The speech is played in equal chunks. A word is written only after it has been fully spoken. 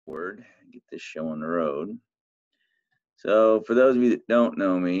Get this show on the road. So, for those of you that don't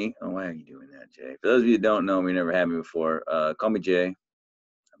know me, oh, why are you doing that, Jay? For those of you that don't know me, never had me before, call me Jay.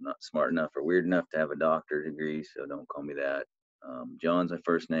 I'm not smart enough or weird enough to have a doctorate degree, so don't call me that. John's my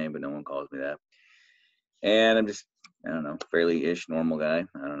first name, but no one calls me that. And I'm just, I don't know, fairly-ish normal guy.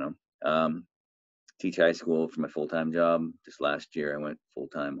 I don't know. Teach high school for my full-time job. Just last year, I went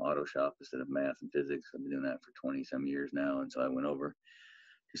full-time auto shop instead of math and physics. I've been doing that for 20-some years now, and so I went over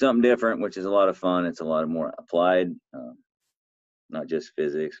to something different, which is a lot of fun. It's a lot more applied, not just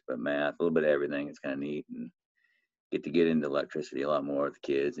physics, but math, a little bit of everything. It's kind of neat, and get into electricity a lot more with the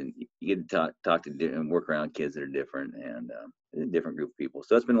kids, and you get to talk to and work around kids that are different and a different group of people.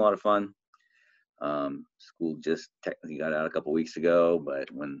 So it's been a lot of fun. School just technically got out a couple weeks ago, but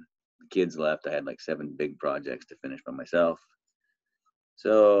when the kids left, I had like 7 big projects to finish by myself.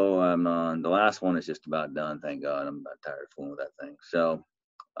 So I'm on the last one is just about done. Thank God. I'm about tired of fooling with that thing. So,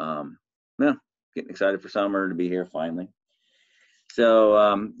 yeah, getting excited for summer to be here finally.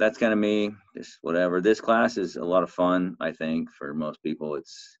 So that's kind of me, just whatever. This class is a lot of fun, I think, for most people.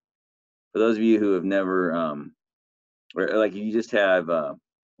 It's for those of you who have never, or like you just have, what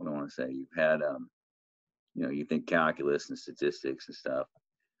do I want to say? You've had, you think calculus and statistics and stuff.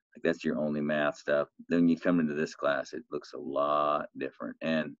 Like that's your only math stuff. Then you come into this class, it looks a lot different.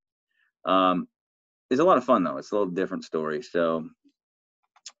 And it's a lot of fun, though. It's a little different story. So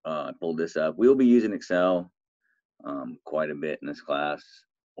I pulled this up. We'll be using Excel quite a bit in this class,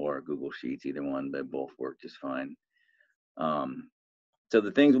 or Google Sheets, either one. They both work just fine. So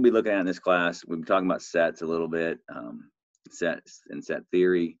the things we'll be looking at in this class, we'll be talking about sets a little bit, sets and set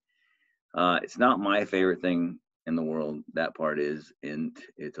theory. It's not my favorite thing in the world. That part is, and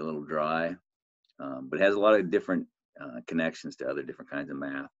it's a little dry, but it has a lot of different connections to other different kinds of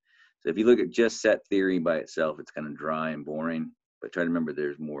math. So if you look at just set theory by itself, it's kind of dry and boring, but try to remember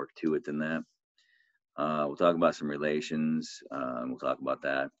there's more to it than that. We'll talk about some relations, and we'll talk about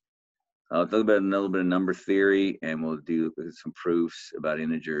that. I'll talk about a little bit of number theory, and we'll do some proofs about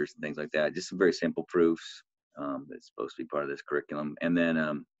integers and things like that. Just some very simple proofs that's supposed to be part of this curriculum. And then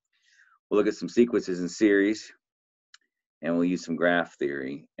we'll look at some sequences and series, and we'll use some graph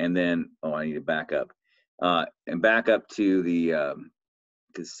theory. And then, I need to back up. And back up to the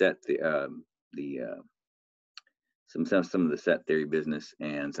to set some of the set theory business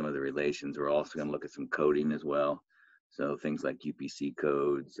and some of the relations. We're also going to look at some coding as well. So things like UPC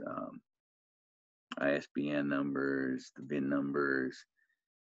codes, ISBN numbers, the VIN numbers,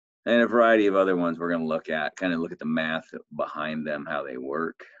 and a variety of other ones we're going to look at, kind of look at the math behind them, how they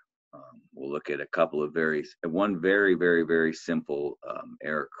work. We'll look at a couple of one very, very, very simple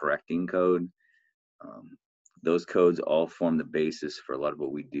error correcting code. Those codes all form the basis for a lot of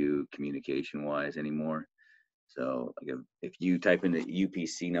what we do communication-wise anymore. So if you type in the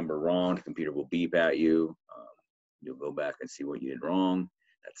UPC number wrong, the computer will beep at you. You'll go back and see what you did wrong.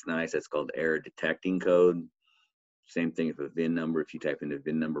 That's nice. That's called error detecting code. Same thing if a VIN number, if you type in the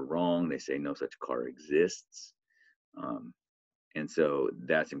VIN number wrong, they say no such car exists. And so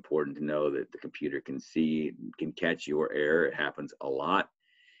that's important to know that the computer can catch your error. It happens a lot.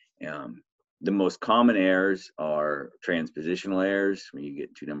 The most common errors are transpositional errors, when you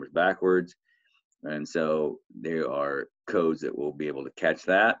get 2 numbers backwards. And so there are codes that will be able to catch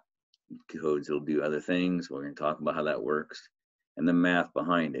that. Codes that will do other things. We're going to talk about how that works and the math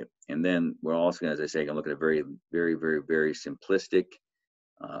behind it. And then we're also going to, as I say, going to look at a very, very, very, very simplistic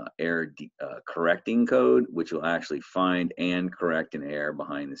error correcting code, which will actually find and correct an error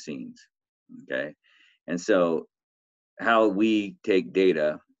behind the scenes. Okay. And so how we take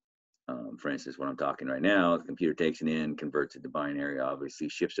data, for instance, what I'm talking right now, the computer takes it in, converts it to binary, obviously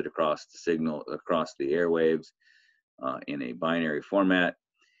shifts it across the signal, across the airwaves in a binary format.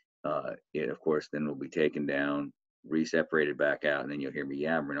 It, of course, then will be taken down, re-separated back out, and then you'll hear me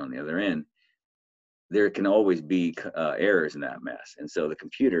yammering on the other end. There can always be errors in that mess. And so the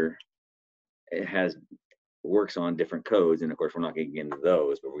computer works on different codes. And of course, we're not going to get into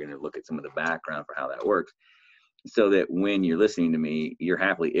those, but we're going to look at some of the background for how that works, so that when you're listening to me, you're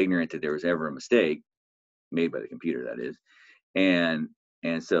happily ignorant that there was ever a mistake made by the computer, that is. And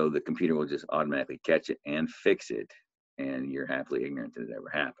so the computer will just automatically catch it and fix it. And you're happily ignorant that it ever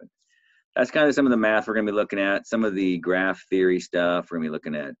happened. That's kind of some of the math we're going to be looking at. Some of the graph theory stuff. We're going to be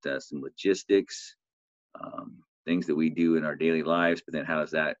looking at some logistics, things that we do in our daily lives, but then how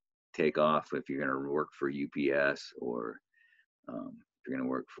does that take off if you're going to work for UPS, or if you're going to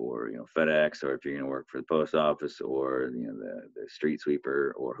work for FedEx, or if you're going to work for the post office, or the street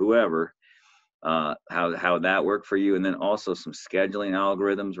sweeper, or whoever. How that work for you, and then also some scheduling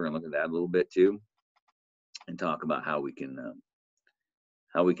algorithms. We're going to look at that a little bit too, and talk about how we can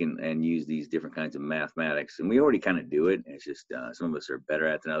how we can and use these different kinds of mathematics. And we already kind of do it. It's just some of us are better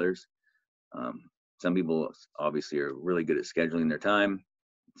at than others. Some people obviously are really good at scheduling their time.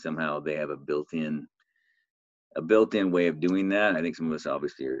 Somehow they have a built-in way of doing that. I think some of us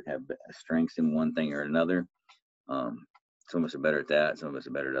obviously have strengths in one thing or another. Some of us are better at that. Some of us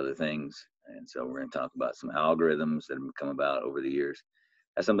are better at other things. And so we're going to talk about some algorithms that have come about over the years.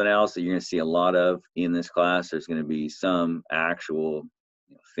 That's something else that you're going to see a lot of in this class. There's going to be some actual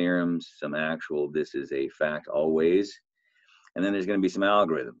theorems, some actual this is a fact always. And then there's going to be some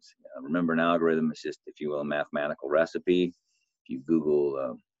algorithms. Remember, an algorithm is just, if you will, a mathematical recipe. If you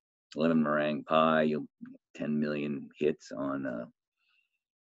Google lemon meringue pie, you'll 10 million hits on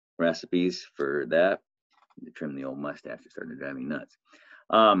recipes for that. To trim the old mustache, it started to drive me nuts.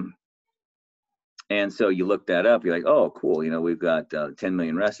 And so you look that up, you're like, oh, cool. We've got 10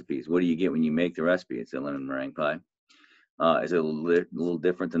 million recipes. What do you get when you make the recipe? It's a lemon meringue pie. Is it a little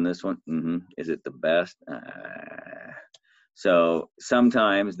different than this one? Is it the best? So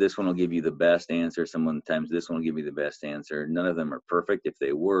sometimes this one will give you the best answer. Sometimes this one will give you the best answer. None of them are perfect. If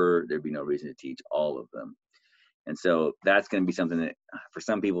they were, there'd be no reason to teach all of them. And so that's going to be something that for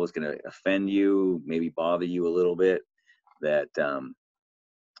some people is going to offend you, maybe bother you a little bit, that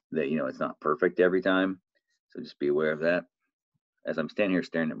it's not perfect every time. So just be aware of that. As I'm standing here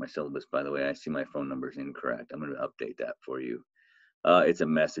staring at my syllabus, by the way, I see my phone number is incorrect. I'm going to update that for you. It's a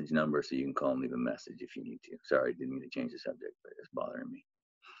message number, so you can call and leave a message if you need to. Sorry, didn't mean to change the subject, but it's bothering me.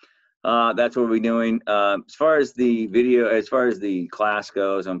 That's what we'll be doing. As far as the class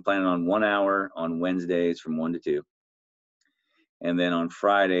goes, I'm planning on 1 hour on Wednesdays from 1 to 2. And then on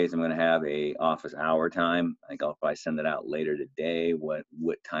Fridays, I'm going to have a office hour time. I think I'll probably send it out later today, what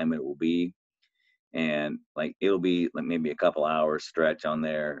time it will be. And it'll be maybe a couple hours stretch on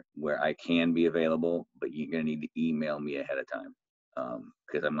there where I can be available, but you're going to need to email me ahead of time.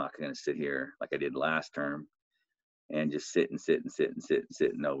 Because I'm not going to sit here like I did last term and just sit and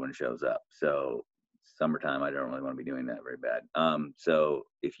no one shows up. So summertime, I don't really want to be doing that very bad. So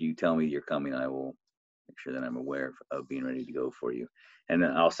if you tell me you're coming, I will make sure that I'm aware of being ready to go for you. And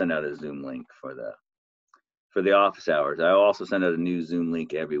then I'll send out a Zoom link for the office hours. I also send out a new Zoom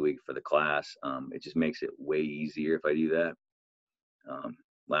link every week for the class. It just makes it way easier if I do that.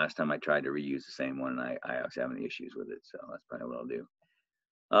 Last time I tried to reuse the same one, and I was having issues with it, so that's probably what I'll do.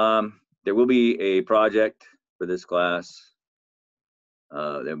 There will be a project for this class.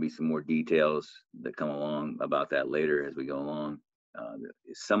 There'll be some more details that come along about that later as we go along.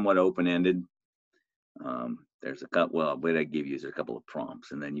 It's somewhat open-ended. There's a couple. Well, what I give you is a couple of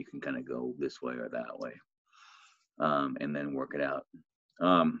prompts, and then you can kind of go this way or that way, and then work it out.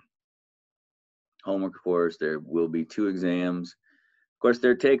 Homework, of course, there will be 2 exams. Of course,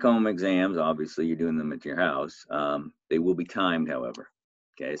 they're take-home exams. Obviously, you're doing them at your house. They will be timed, however.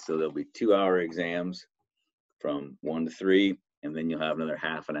 Okay, so there'll be 2-hour exams from 1 to 3, and then you'll have another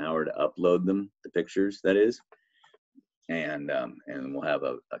half an hour to upload them, the pictures, that is. And we'll have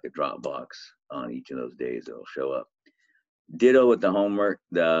a Dropbox on each of those days that'll show up. Ditto with the homework.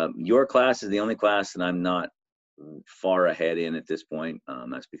 Your class is the only class that I'm not far ahead in at this point.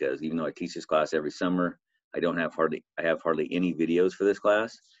 That's because even though I teach this class every summer, I have hardly any videos for this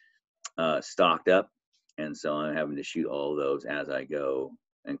class stocked up, and so I'm having to shoot all of those as I go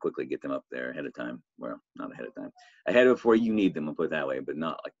and quickly get them up there ahead of time. Well, not ahead of time, ahead of before you need them, I'll put it that way, but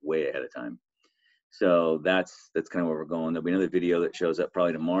not way ahead of time. So that's kind of where we're going. There'll be another video that shows up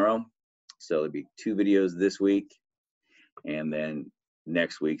probably tomorrow. So there'll be 2 videos this week, and then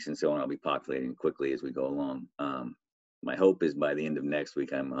next week's and so on. I'll be populating quickly as we go along. My hope is by the end of next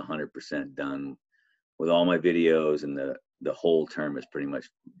week, I'm 100% done with all my videos, and the whole term is pretty much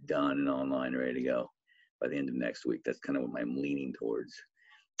done and online, ready to go by the end of next week. That's kind of what I'm leaning towards,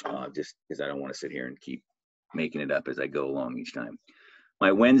 just because I don't want to sit here and keep making it up as I go along each time.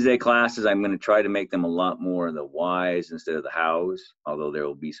 My Wednesday classes, I'm going to try to make them a lot more of the whys instead of the hows, although there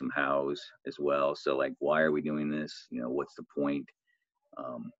will be some hows as well. So why are we doing this? What's the point?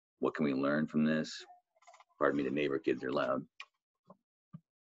 What can we learn from this? Pardon me, the neighbor kids are loud.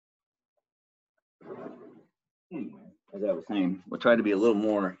 Anyway, as I was saying, we'll try to be a little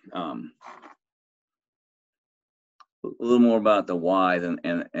more about the whys and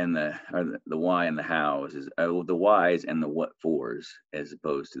the why and the hows, the whys and the what fors, as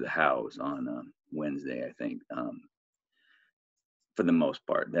opposed to the hows on Wednesday, I think, for the most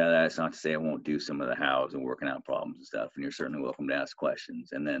part. That's not to say I won't do some of the hows and working out problems and stuff, and you're certainly welcome to ask questions.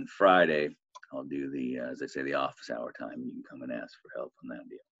 And then Friday, I'll do the, as I say, the office hour time. You can come and ask for help on that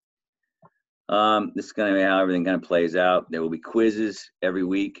deal. This is going to be how everything kind of plays out. There will be quizzes every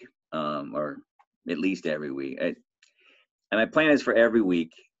week, or at least every week. And my plan is for every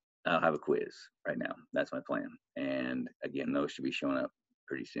week, I'll have a quiz right now. That's my plan. And again, those should be showing up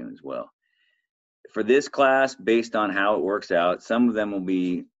pretty soon as well. For this class, based on how it works out, some of them will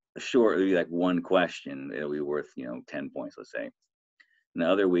be short. It'll be like one question. It'll be worth, 10 points, let's say. And the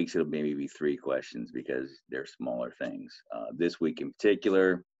other weeks, it'll maybe be 3 questions because they're smaller things. This week in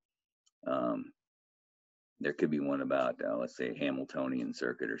particular, there could be one about, let's say, Hamiltonian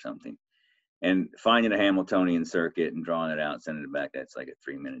circuit or something. And finding a Hamiltonian circuit and drawing it out, sending it back, that's like a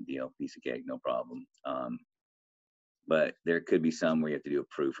 3-minute deal, piece of cake, no problem. But there could be some where you have to do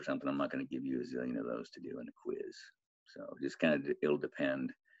a proof or something. I'm not going to give you a zillion of those to do in a quiz. So just kind of, it'll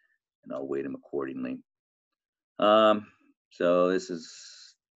depend, and I'll weight them accordingly. So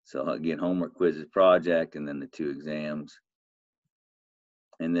again, homework, quizzes, project, and then the 2 exams.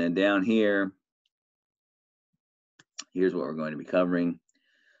 And then down here, here's what we're going to be covering.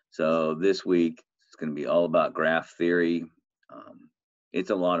 So this week, it's going to be all about graph theory. It's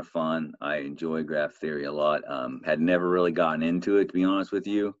a lot of fun. I enjoy graph theory a lot. Had never really gotten into it, to be honest with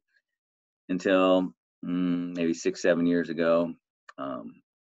you, until maybe 6-7 years ago. And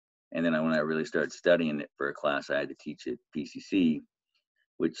then when I really started studying it for a class, I had to teach at PCC,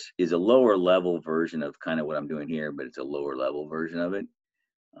 which is a lower level version of kind of what I'm doing here, but it's a lower level version of it.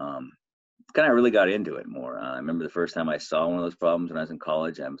 Kind of really got into it more. I remember the first time I saw one of those problems when I was in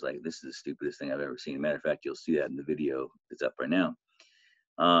college, I was like, this is the stupidest thing I've ever seen. Matter of fact, you'll see that in the video that's up right now.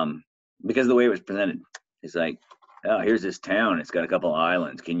 Because of the way it was presented. It's like, oh, here's this town. It's got a couple of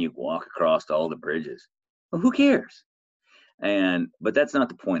islands. Can you walk across all the bridges? Well, who cares? But that's not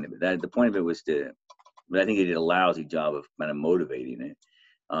the point of it. The point of it was but I think they did a lousy job of kind of motivating it.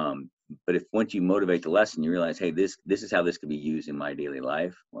 But if once you motivate the lesson, you realize, hey, this is how this could be used in my daily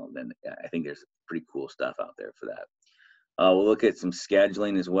life. Well, then I think there's pretty cool stuff out there for that. We'll look at some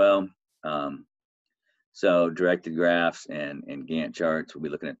scheduling as well. So directed graphs and Gantt charts, we'll be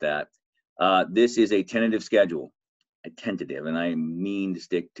looking at that. This is a tentative schedule, and I mean to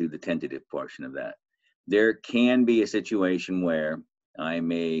stick to the tentative portion of that. There can be a situation where I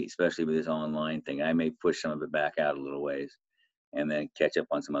may, especially with this online thing, I may push some of it back out a little ways and then catch up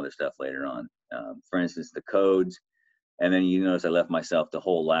on some other stuff later on. For instance, the codes, and then you notice I left myself the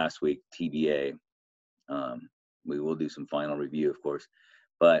whole last week TBA. We will do some final review, of course,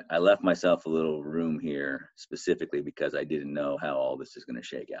 but I left myself a little room here specifically because I didn't know how all this is going to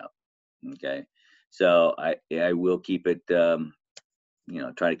shake out. Okay, so I will keep it,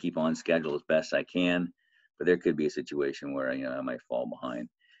 try to keep on schedule as best I can, but there could be a situation where I might fall behind.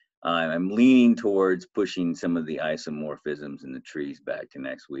 I'm leaning towards pushing some of the isomorphisms in the trees back to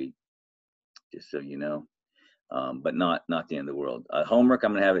next week, just so you know, but not the end of the world. Homework,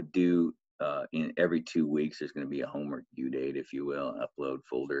 I'm going to have it due in every 2 weeks. There's going to be a homework due date, if you will, upload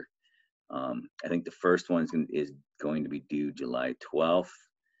folder. I think the first one is going to be due July 12th.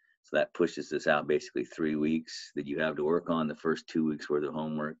 So that pushes this out basically 3 weeks that you have to work on the first 2 weeks worth of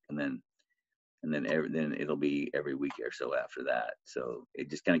homework, and then it'll be every week or so after that. So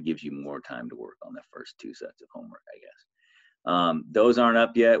it just kind of gives you more time to work on the first 2 sets of homework, I guess. Those aren't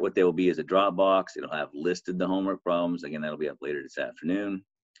up yet. What they will be is a Dropbox. It'll have listed the homework problems. Again, that'll be up later this afternoon.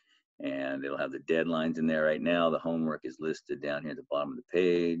 And it'll have the deadlines in there right now. The homework is listed down here at the bottom of the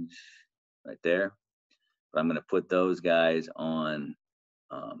page, right there. But I'm going to put those guys on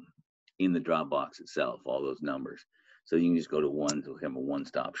in the Dropbox itself, all those numbers. So you can just go to one, so we have a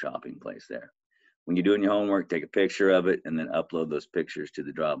one-stop shopping place there. When you're doing your homework, take a picture of it and then upload those pictures to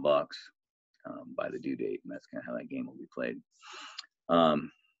the Dropbox by the due date. And that's kind of how that game will be played.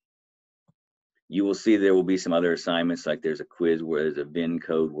 You will see there will be some other assignments, like there's a quiz where there's a VIN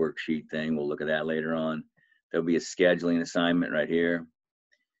code worksheet thing. We'll look at that later on. There'll be a scheduling assignment right here.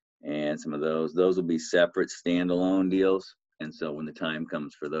 And some of those will be separate standalone deals. And so when the time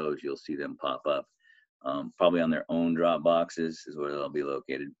comes for those, you'll see them pop up. Probably on their own Dropboxes is where they'll be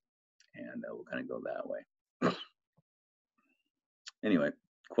located. And we'll kind of go that way. Anyway,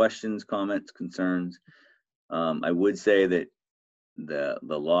 questions, comments, concerns. I would say that the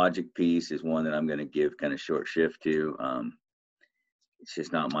logic piece is one that I'm going to give kind of short shift to. It's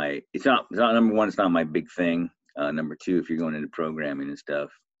just not it's not number one, it's not my big thing. Number two, if you're going into programming and stuff,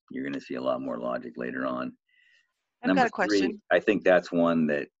 you're going to see a lot more logic later on. I've got a question. 3, I think that's one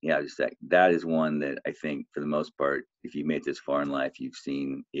that, that is one that I think for the most part, if you made this far in life, you've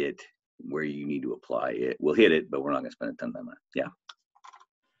seen it where you need to apply it. We'll hit it, but we're not going to spend a ton of time on it. Yeah.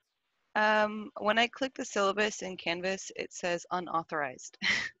 When I click the syllabus in Canvas, it says unauthorized.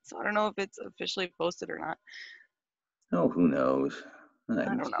 So I don't know if it's officially posted or not. Oh, who knows? I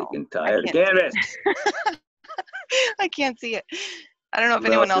don't know. Sick and tired of Canvas. I can't see it. I don't know if Who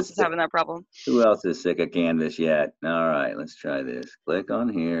anyone else else is is sick? having that problem. Who else is sick of Canvas yet? All right, let's try this. Click on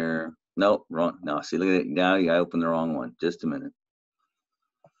here. Nope, wrong. No, see, look at it. Now you opened the wrong one. Just a minute.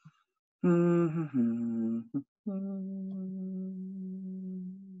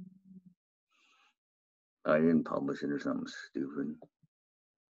 I didn't publish it or something stupid.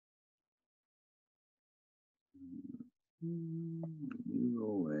 You go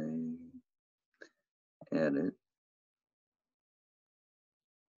away. Edit.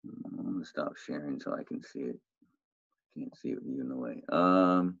 I'm gonna stop sharing so I can see it. Can't see it with you in the way.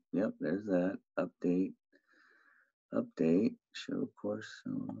 Yep, there's that. Update. Update. Show course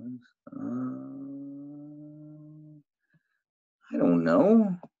summons. I don't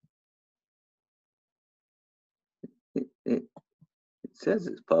know. It says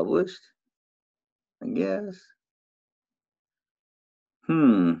it's published, I guess.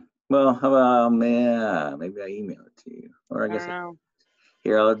 Well, how about, yeah, maybe I email it to you. Or I I guess, don't know.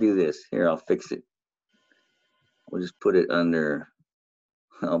 here, I'll do this. Here, I'll fix it. We'll just put it under,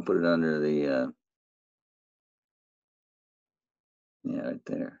 I'll put it under the, yeah, right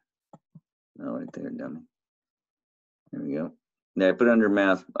there. No, right there, dummy. There we go. Yeah, I put under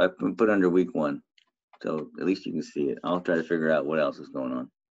math, I put under week 1. So at least you can see it. I'll try to figure out what else is going on.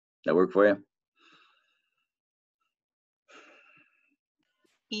 That work for you?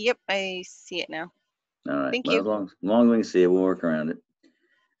 Yep, I see it now. All right. Thank Well, you. as long as we can see it, we'll work around it.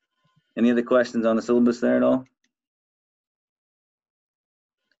 Any other questions on the syllabus there at all?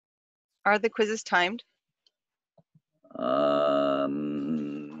 Are the quizzes timed?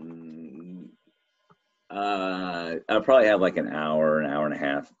 I'll probably have like an hour and a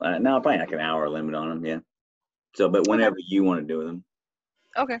half. No, probably like an hour limit on them. Yeah. So, but whenever you want to do them.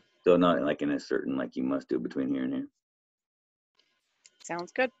 Okay. So not like in a certain, like you must do between here and here.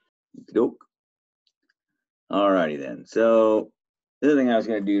 Sounds good. Doke. All righty then. So the other thing I was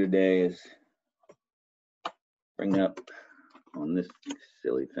going to do today is bring up on this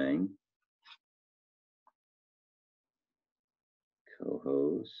silly thing.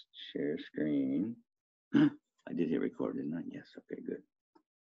 Co-host, share screen. I did hit record, didn't I? Yes. Okay, good.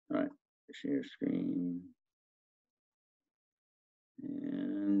 All right. Share screen.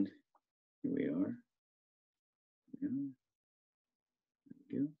 And here we are. There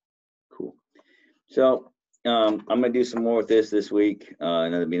we go. Cool. So I'm gonna do some more with this week.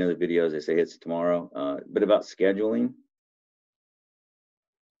 And there'll be another video, as I say, hits tomorrow. But about scheduling.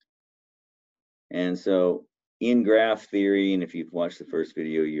 And so in graph theory, and if you've watched the first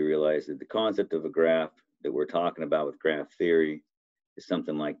video, you realize that the concept of a graph that we're talking about with graph theory is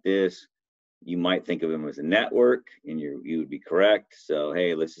something like this. You might think of them as a network, and you would be correct. So,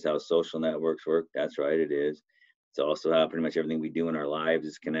 hey, this is how social networks work. That's right, it is. It's also how pretty much everything we do in our lives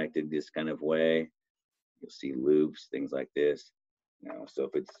is connected this kind of way. You'll see loops, things like this. So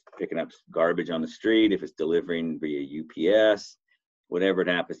if it's picking up garbage on the street, if it's delivering via UPS, whatever it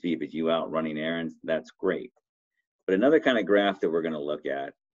happens to be, if it's you out running errands, that's great. But another kind of graph that we're going to look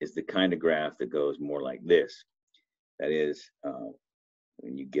at is the kind of graph that goes more like this. That is,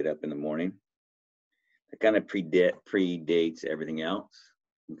 when you get up in the morning, it kind of predates everything else.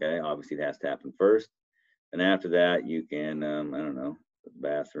 Okay, obviously it has to happen first. And after that, you can, I don't know, the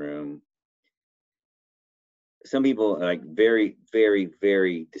bathroom. Some people are like very, very,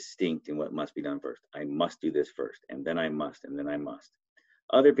 very distinct in what must be done first. I must do this first, and then I must, and then I must.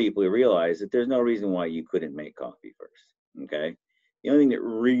 Other people realize that there's no reason why you couldn't make coffee first, okay? The only thing that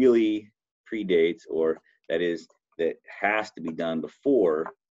really predates, or that has to be done before,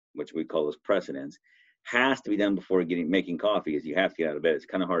 which we call as precedence, has to be done before making coffee, is you have to get out of bed. It's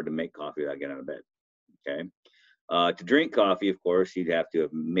kind of hard to make coffee without getting out of bed, okay? To drink coffee, of course, you'd have to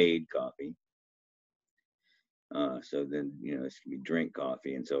have made coffee. So then, this can be drink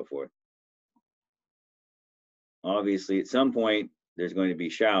coffee and so forth. Obviously, at some point, there's going to be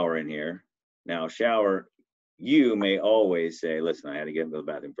shower in here. Now, shower, you may always say, listen, I had to get into the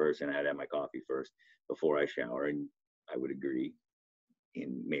bathroom first and I had to have my coffee first before I shower. And I would agree,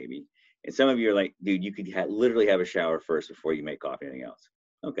 and maybe. And some of you are like, dude, you could literally have a shower first before you make coffee, anything else.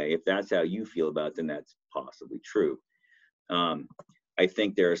 Okay, if that's how you feel about it, then that's possibly true. I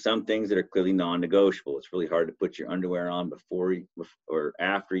think there are some things that are clearly non-negotiable. It's really hard to put your underwear on before or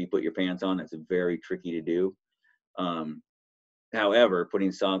after you put your pants on. It's very tricky to do. However,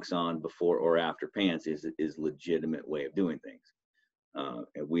 putting socks on before or after pants is legitimate way of doing things.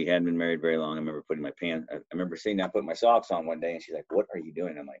 We hadn't been married very long. I remember putting my pants. I remember sitting down, putting my socks on one day, and she's like, "What are you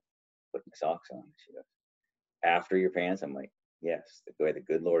doing?" I'm like, "Putting my socks on." She goes, "After your pants?" I'm like, "Yes, the way the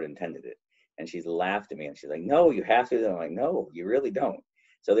good Lord intended it." And she's laughed at me, and she's like, "No, you have to." I'm like, "No, you really don't."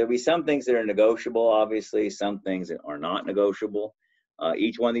 So there'll be some things that are negotiable, obviously, some things that are not negotiable.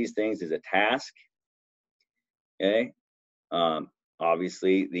 Each one of these things is a task. Okay.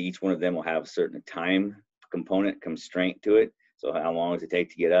 Obviously, each one of them will have a certain time component constraint to it. So how long does it take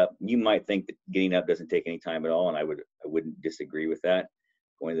to get up? You might think that getting up doesn't take any time at all, and I wouldn't disagree with that.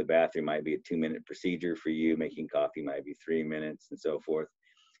 Going to the bathroom might be a 2-minute procedure for you. Making coffee might be 3 minutes, and so forth,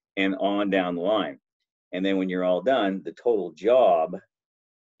 and on down the line. And then when you're all done, the total job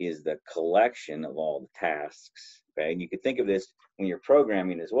is the collection of all the tasks. Okay, and you could think of this when you're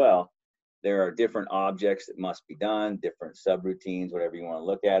programming as well. There are different objects that must be done, different subroutines, whatever you want to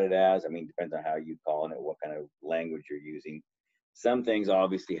look at it as. I mean, depends on how you call it, what kind of language you're using. Some things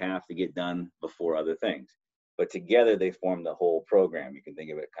obviously have to get done before other things, but together they form the whole program. You can think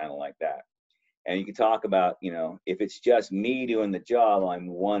of it kind of like that. And you can talk about, you know, if it's just me doing the job, I'm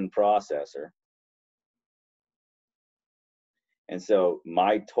one processor. And so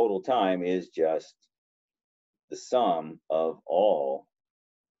my total time is just the sum of all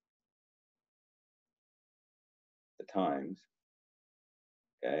the times.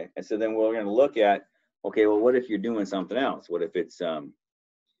 Okay, and so then we're going to look at, okay, well, what if you're doing something else? What if it's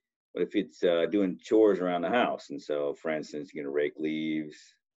doing chores around the house? And so, for instance, you're going to rake leaves,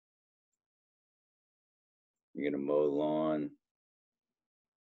 you're going to mow the lawn,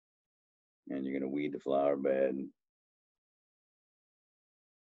 and you're going to weed the flower bed,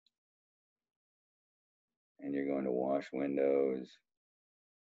 and you're going to wash windows,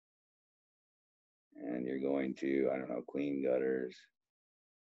 and you're going to, I don't know, clean gutters.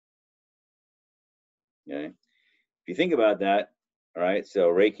 Okay, if you think about that, all right, so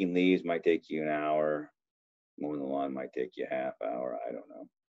raking leaves might take you an hour, mowing the lawn might take you a half hour, I don't know.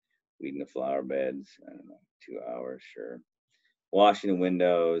 Weeding the flower beds, I don't know, 2 hours, sure. Washing the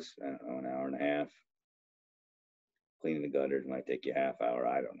windows, I don't know, an hour and a half. Cleaning the gutters might take you a half hour,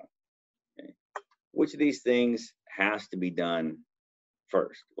 I don't know. Okay. Which of these things has to be done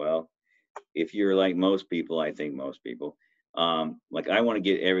first? Well, if you're like most people, I think most people, like I want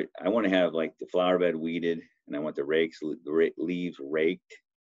to have like the flower bed weeded, and I want the leaves raked.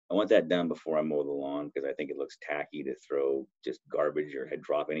 I want that done before I mow the lawn, because I think it looks tacky to throw just garbage or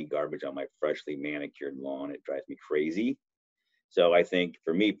drop any garbage on my freshly manicured lawn. It drives me crazy. So I think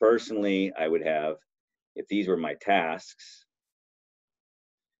for me personally, I would have, if these were my tasks,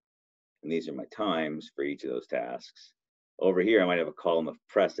 and these are my times for each of those tasks, over here I might have a column of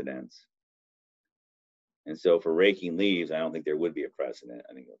precedence. And so for raking leaves, I don't think there would be a precedent.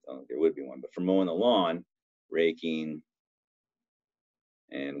 I think there would be one. But for mowing the lawn, raking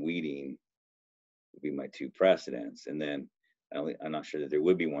and weeding would be my two precedents. And then I'm not sure that there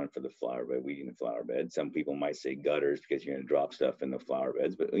would be one for the flower bed, weeding the flower bed. Some people might say gutters because you're going to drop stuff in the flower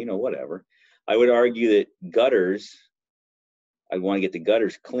beds, but you know, whatever. I would argue that gutters, I want to get the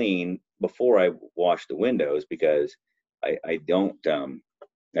gutters clean before I wash the windows, because I don't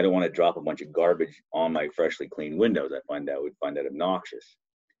want to drop a bunch of garbage on my freshly cleaned windows. I would find that obnoxious.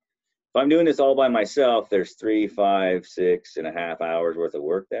 If I'm doing this all by myself, there's 3, 5, 6.5 hours worth of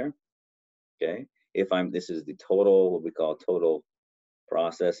work there. Okay. This is the total, what we call total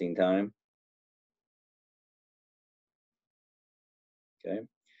processing time. Okay.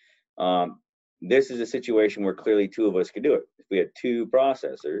 This is a situation where clearly two of us could do it. If we had two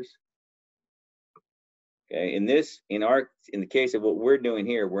processors, okay, in the case of what we're doing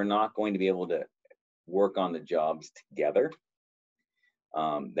here, we're not going to be able to work on the jobs together.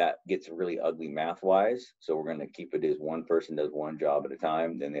 That gets really ugly math-wise. So we're going to keep it as one person does one job at a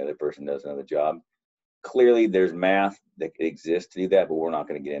time, then the other person does another job. Clearly, there's math that exists to do that, but we're not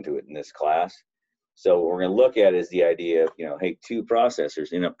going to get into it in this class. So what we're going to look at is the idea of, hey, two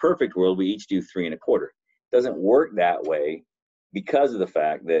processors. In a perfect world, we each do 3 1/4. It doesn't work that way because of the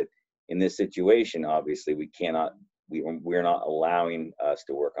fact that in this situation, obviously, we're not allowing us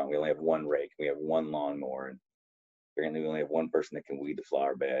to work on. We only have one rake, we have one lawnmower, and apparently we only have one person that can weed the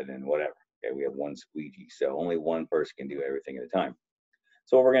flower bed and whatever. Okay, we have one squeegee, so only one person can do everything at a time.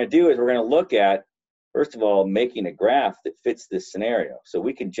 So what we're going to do is we're going to look at, first of all, making a graph that fits this scenario. So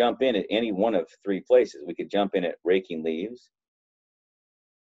we could jump in at any one of 3 places. We could jump in at raking leaves,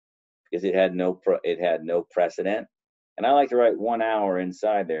 because it had no precedent. And I like to write 1 hour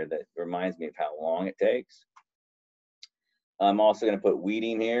inside there. That reminds me of how long it takes. I'm also going to put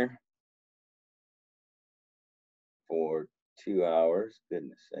weeding here for 2 hours,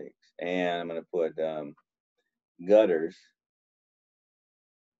 goodness sakes. And I'm going to put gutters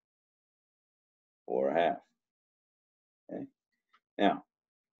for a half. Okay. Now,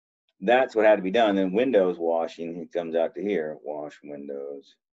 that's what had to be done. Then windows washing, it comes out to here, wash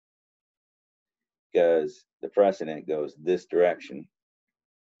windows, because the precedent goes this direction.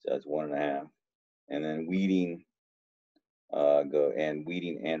 So that's 1.5. And then weeding go, and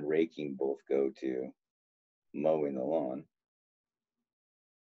weeding and raking both go to mowing the lawn.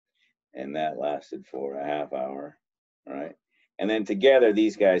 And that lasted for a half hour. All right. And then together,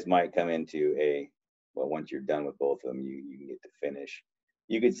 these guys might come into a, well, once you're done with both of them, you can get to finish.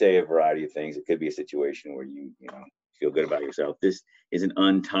 You could say a variety of things. It could be a situation where you know, feel good about yourself. This is an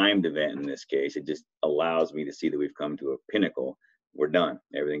untimed event in this case. It just allows me to see that we've come to a pinnacle. We're done.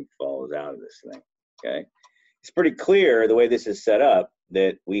 Everything falls out of this thing. Okay. It's pretty clear the way this is set up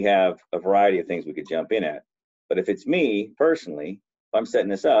that we have a variety of things we could jump in at. But if it's me personally, if I'm setting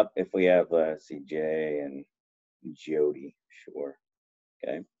this up, if we have, let's see, Jay and Jody, sure.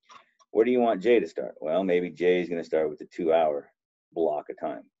 Okay. Where do you want Jay to start? Well, maybe Jay's going to start with the 2-hour block of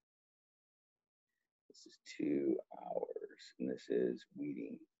time. This is 2 hours, and this is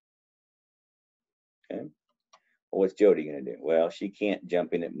weeding. Okay. Well, what's Jody going to do? Well, she can't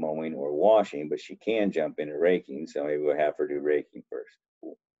jump in at mowing or washing, but she can jump in at raking. So maybe we'll have her do raking first.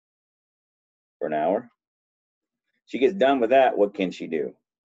 Cool. For an hour. She gets done with that. What can she do?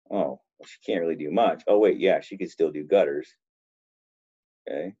 Oh, well, she can't really do much. Oh, wait, yeah, she could still do gutters.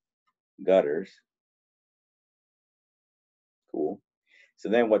 Okay, gutters. Cool. So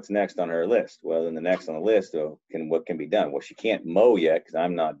then what's next on her list? Well, then the next on the list, what can be done? Well, she can't mow yet because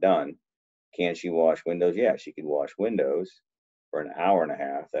I'm not done. Can she wash windows? Yeah, she could wash windows for an hour and a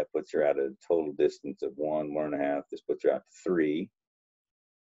half. That puts her at a total distance of 1.5. This puts her out to 3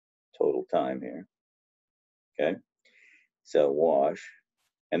 total time here. Okay, so wash.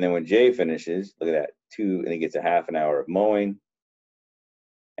 And then when Jay finishes, look at that, 2, and he gets a half an hour of mowing.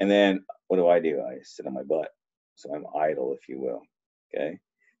 And then what do? I sit on my butt. So I'm idle, if you will. Okay.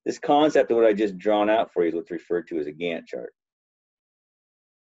 This concept of what I just drawn out for you is what's referred to as a Gantt chart.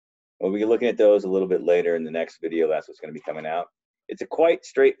 We'll be looking at those a little bit later in the next video. That's what's going to be coming out. It's a quite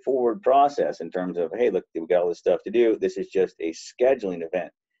straightforward process in terms of, hey, look, we got all this stuff to do. This is just a scheduling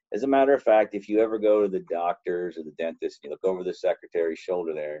event. As a matter of fact, if you ever go to the doctors or the dentist, and you look over the secretary's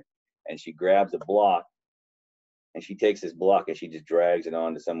shoulder there, and she grabs a block, and she takes this block and she just drags it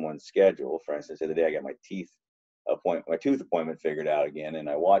onto someone's schedule. For instance, the other day I got my tooth appointment figured out again, and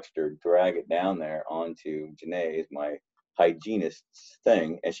I watched her drag it down there onto Janae's, my hygienist's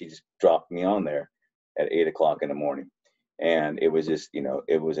thing, and she just dropped me on there at 8 o'clock in the morning. And it was just, you know,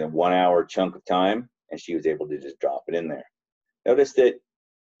 it was a 1 hour chunk of time, and she was able to just drop it in there. Notice that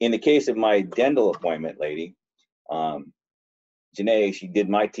in the case of my dental appointment lady, Janae, she did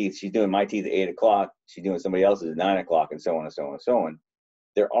my teeth. She's doing my teeth at 8 o'clock. She's doing somebody else's at 9 o'clock, and so on and so on and so on.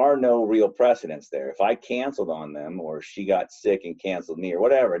 There are no real precedents there. If I canceled on them, or she got sick and canceled me, or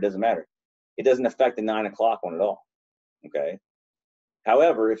whatever, it doesn't matter. It doesn't affect the 9 o'clock one at all. Okay.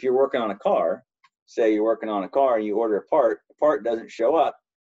 However, if you're working on a car, say you're working on a car and you order a part, the part doesn't show up,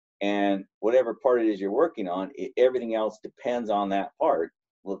 and whatever part it is you're working on, everything else depends on that part.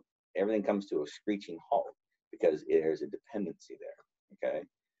 Well, everything comes to a screeching halt because there's a dependency there. Okay.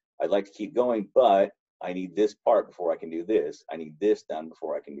 I'd like to keep going, but I need this part before I can do this. I need this done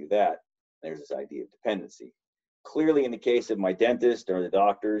before I can do that. There's this idea of dependency. Clearly, in the case of my dentist or the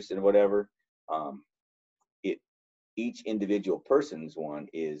doctors and whatever, each individual person's one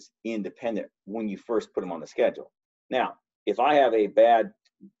is independent when you first put them on the schedule. Now, if I have a bad,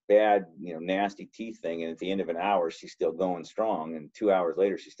 you know, nasty teeth thing, and at the end of an hour she's still going strong, and 2 hours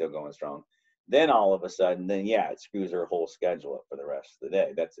later she's still going strong, then all of a sudden, then yeah, it screws her whole schedule up for the rest of the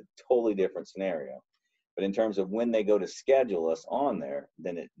day. That's a totally different scenario. But in terms of when they go to schedule us on there,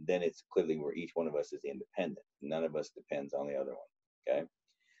 then it's clearly where each one of us is independent. None of us depends on the other one. Okay.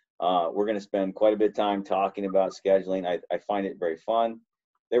 We're going to spend quite a bit of time talking about scheduling. I find it very fun.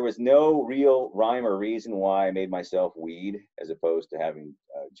 There was no real rhyme or reason why I made myself weed as opposed to having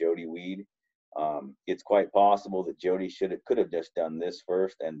Jody weed. It's quite possible that Jody could have just done this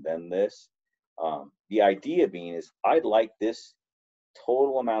first and then this. The idea being is I'd like this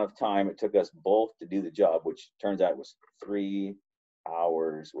total amount of time it took us both to do the job, which turns out was 3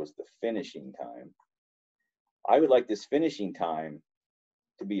 hours was the finishing time. I would like this finishing time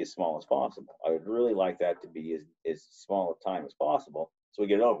to be as small as possible. I would really like that to be as small a time as possible so we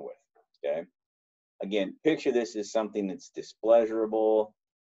get it over with. Okay. Again, picture this as something that's displeasurable,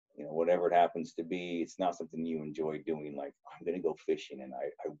 you know, whatever it happens to be. It's not something you enjoy doing, like, I'm going to go fishing and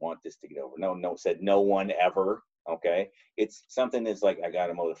I want this to get over. No, said no one ever. Okay. It's something that's like, I got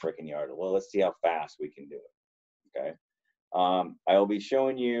to mow the freaking yard. Well, let's see how fast we can do it. Okay. I'll be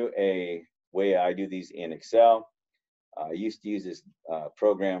showing you a way I do these in Excel. I used to use this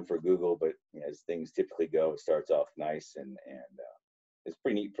program for Google, but you know, as things typically go, it starts off nice and it's a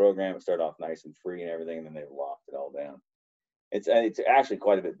pretty neat program. It started off nice and free and everything, and then they've locked it all down. It's actually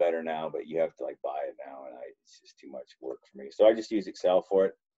quite a bit better now, but you have to like buy it now, and it's just too much work for me. So I just use Excel for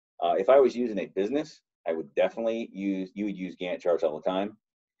it. If I was using a business, I would definitely you would use Gantt charts all the time.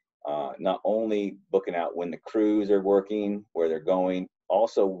 Not only booking out when the crews are working, where they're going,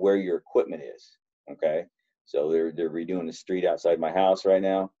 also where your equipment is. Okay, so they're redoing the street outside my house right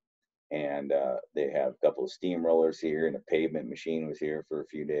now, and they have a couple of steamrollers here, and a pavement machine was here for a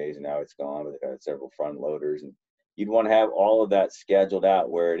few days, and now it's gone. But they've had several front loaders, and you'd want to have all of that scheduled out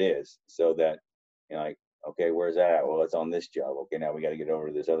where it is, so that like, okay, where's that at? Well, it's on this job. Okay, now we got to get over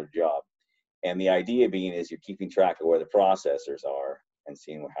to this other job. And the idea being is you're keeping track of where the processors are and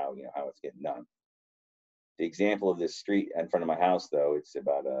seeing how how it's getting done. The example of this street in front of my house, though, it's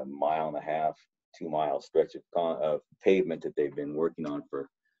about a 1.5 mile, 2 mile stretch of pavement that they've been working on for,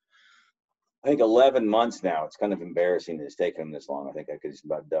 I think, 11 months now. It's kind of embarrassing that it's taken them this long. I think I could just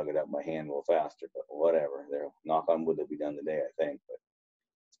about dug it up my hand a little faster, but whatever. They'll knock on wood, they'll be done today, I think. But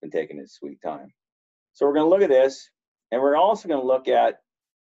it's been taking its sweet time. So we're going to look at this, and we're also going to look at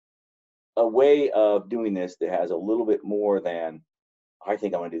a way of doing this that has a little bit more than, I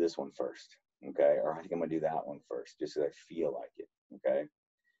think I'm going to do this one first, okay? Or I think I'm going to do that one first, just so I feel like it, okay?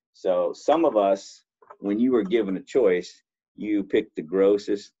 So some of us, when you were given a choice, you picked the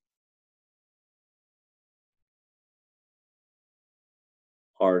grossest,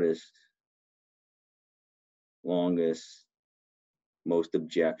 hardest, longest, most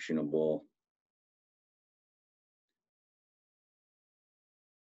objectionable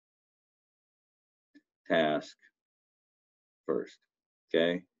task first,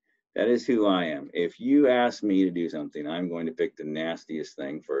 okay? That is who I am. If you ask me to do something, I'm going to pick the nastiest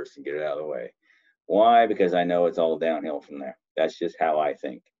thing first and get it out of the way. Why? Because I know it's all downhill from there. That's just how I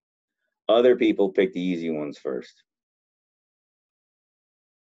think. Other people pick the easy ones first.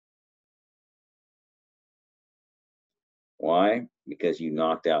 Why? Because you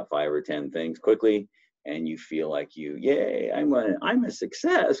knocked out 5 or 10 things quickly, and you feel like yay, I'm a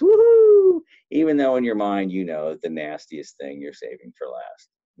success, woohoo! Even though in your mind you know that the nastiest thing you're saving for last.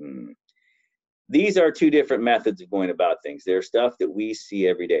 These are two different methods of going about things. They're stuff that we see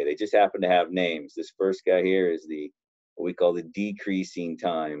every day. They just happen to have names. This first guy here is what we call the decreasing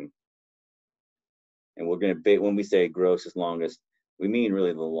time. And we're going to, when we say grossest, longest, we mean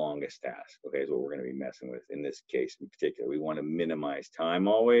really the longest task, okay, is what we're going to be messing with in this case in particular. We want to minimize time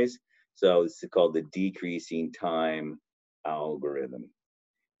always. So this is called the decreasing time algorithm.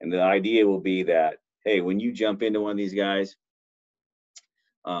 And the idea will be that, hey, when you jump into one of these guys,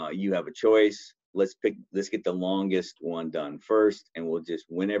 you have a choice. Let's get the longest one done first. And we'll just,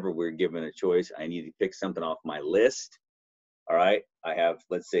 whenever we're given a choice, I need to pick something off my list. All right, I have,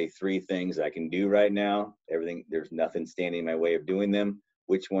 let's say, 3 things I can do right now. There's nothing standing in my way of doing them.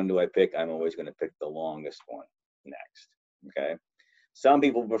 Which one do I pick? I'm always going to pick the longest one next, okay? Some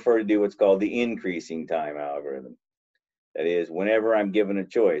people prefer to do what's called the increasing time algorithm. That is, whenever I'm given a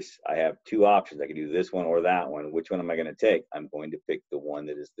choice, I have 2 options. I can do this one or that one. Which one am I going to take? I'm going to pick the one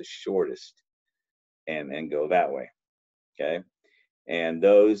that is the shortest and go that way, okay? And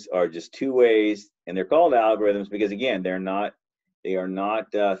those are just 2 ways, and they're called algorithms because, again, they are not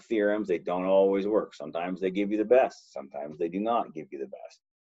theorems. They don't always work. Sometimes they give you the best. Sometimes they do not give you the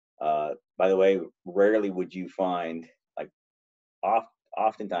best. By the way, rarely would you find, like,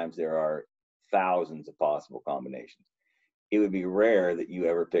 oftentimes there are thousands of possible combinations. It would be rare that you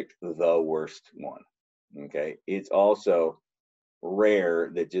ever picked the worst one, okay? It's also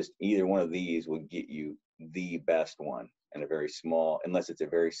rare that just either one of these would get you the best one in a very small, unless it's a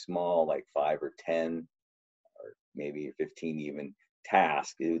very small, like 5 or 10 or maybe 15 even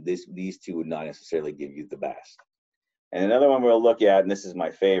task. These 2 would not necessarily give you the best. And another one we'll look at, and this is my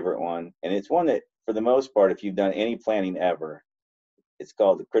favorite one, and it's one that for the most part, if you've done any planning ever, it's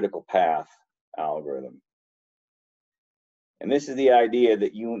called the critical path algorithm. And this is the idea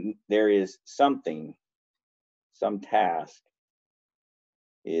that there is something, some task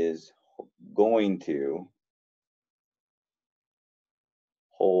is going to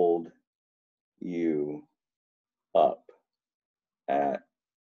hold you up at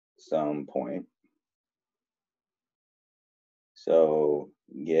some point. So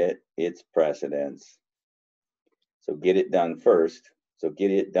get its precedence. So get it done first. So get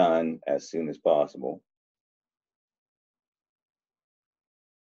it done as soon as possible.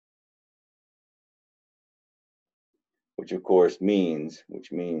 Which of course means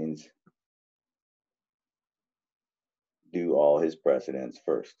do all his precedents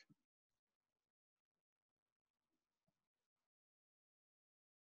first.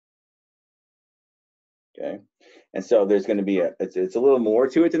 Okay, and so there's going to be it's a little more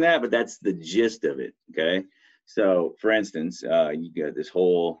to it than that, but that's the gist of it. Okay, So for instance, you got this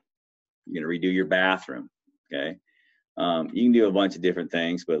whole, you're going to redo your bathroom. Okay. You can do a bunch of different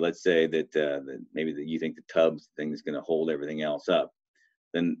things, but let's say that, maybe that you think the tub thing is going to hold everything else up.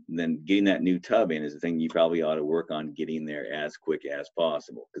 Then getting that new tub in is the thing you probably ought to work on getting there as quick as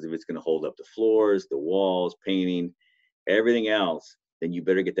possible. Because if it's going to hold up the floors, the walls, painting, everything else, then you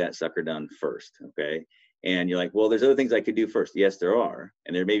better get that sucker done first. Okay. And you're like, well, there's other things I could do first. Yes, there are.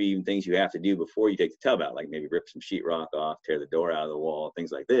 And there may be even things you have to do before you take the tub out, like maybe rip some sheetrock off, tear the door out of the wall,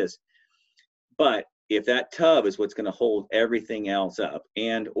 things like this. But if that tub is what's going to hold everything else up,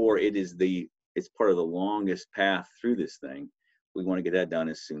 and or it's part of the longest path through this thing, we want to get that done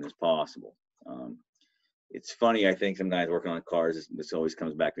as soon as possible. It's funny, I think sometimes working on cars, this always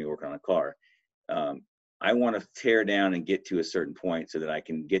comes back to me working on a car. I want to tear down and get to a certain point so that I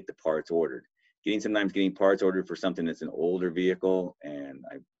can get the parts ordered. Sometimes getting parts ordered for something that's an older vehicle, and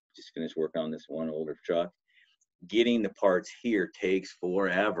I just finished working on this one older truck. Getting the parts here takes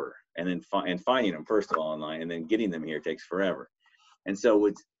forever, and then finding them first of all online, and then getting them here takes forever. And so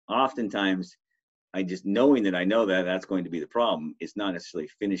it's oftentimes, knowing that I know that that's going to be the problem. It's not necessarily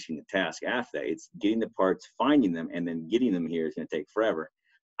finishing the task after that. It's getting the parts, finding them, and then getting them here is going to take forever.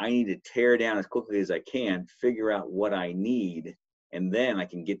 I need to tear down as quickly as I can, figure out what I need, and then I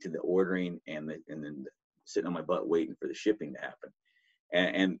can get to the ordering and then sitting on my butt waiting for the shipping to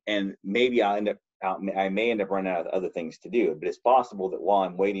happen. And maybe I may end up running out of other things to do, but it's possible that while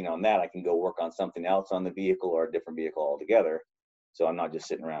I'm waiting on that, I can go work on something else on the vehicle or a different vehicle altogether. So I'm not just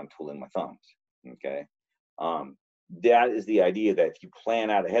sitting around twiddling my thumbs. Okay. That is the idea, that if you plan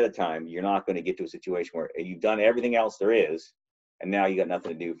out ahead of time, you're not going to get to a situation where you've done everything else there is, and now you got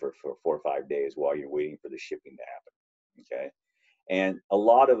nothing to do for 4 or 5 days while you're waiting for the shipping to happen. Okay. And a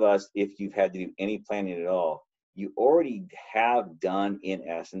lot of us, if you've had to do any planning at all, you already have done, in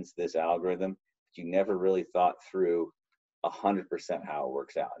essence, this algorithm, but you never really thought through 100% how it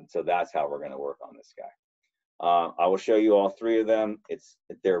works out. And so that's how we're going to work on this guy. I will show you all 3 of them.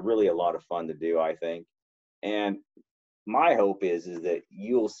 They're really a lot of fun to do, I think. And my hope is that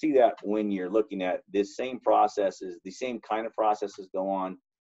you'll see that when you're looking at this same processes, the same kind of processes go on,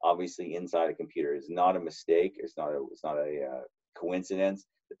 obviously inside a computer. It's not a mistake. It's not a coincidence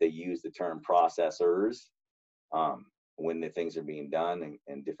that they use the term processors when the things are being done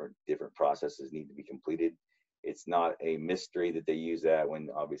and different processes need to be completed. It's not a mystery that they use that when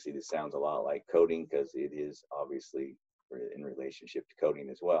obviously this sounds a lot like coding, because it is obviously in relationship to coding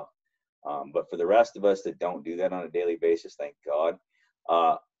as well. But for the rest of us that don't do that on a daily basis, thank God,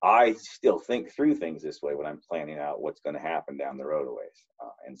 I still think through things this way when I'm planning out what's going to happen down the road a ways.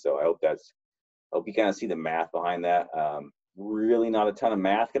 And so I hope you kind of see the math behind that. Really not a ton of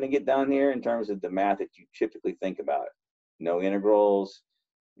math going to get done here in terms of the math that you typically think about. No integrals,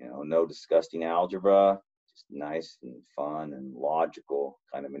 no disgusting algebra, just nice and fun and logical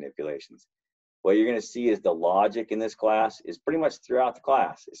kind of manipulations. What you're going to see is the logic in this class is pretty much throughout the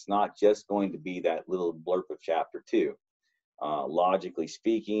class. It's not just going to be that little blurb of chapter 2. Logically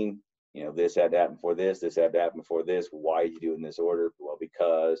speaking, this had to happen before this had to happen before this. Why did you do it in this order? Well,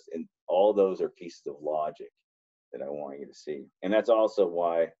 because, and all those are pieces of logic that I want you to see. And that's also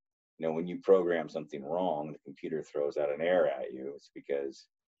why, when you program something wrong, the computer throws out an error at you. It's because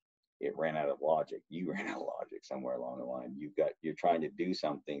it ran out of logic. You ran out of logic somewhere along the line. You're trying to do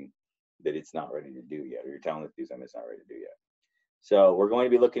something that it's not ready to do yet, or you're telling it to do something it's not ready to do yet. So we're going to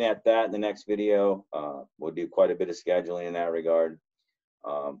be looking at that in the next video. We'll do quite a bit of scheduling in that regard.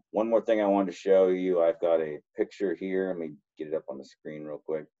 One more thing I wanted to show you, I've got a picture here. Let me get it up on the screen real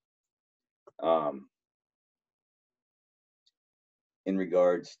quick. In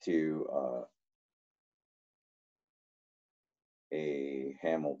regards to a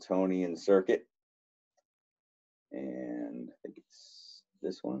Hamiltonian circuit, and I think it's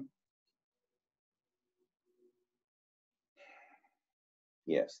this one.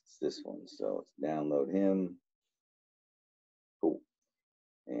 Yes, it's this one. So let's download him. Cool.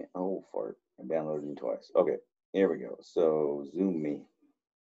 And oh, fart. I downloaded him twice. Okay, here we go. So zoom me.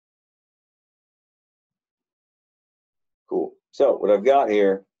 Cool. So what I've got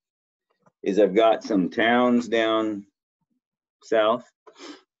here is I've got some towns down south.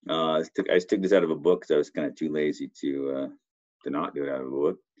 I just took this out of a book because I was kind of too lazy to not do it out of a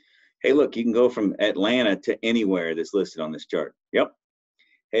book. Hey, look, you can go from Atlanta to anywhere that's listed on this chart. Yep.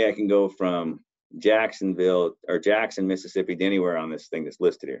 Hey, I can go from Jacksonville or Jackson, Mississippi to anywhere on this thing that's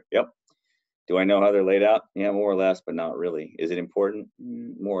listed here. Yep. Do I know how they're laid out? Yeah, more or less, but not really. Is it important?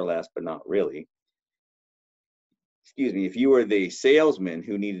 More or less, but not really. Excuse me, if you were the salesman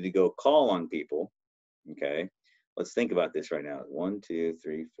who needed to go call on people, okay, let's think about this right now. 1, 2,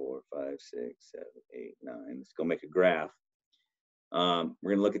 3, 4, 5, 6, 7, 8, 9. Let's go make a graph. We're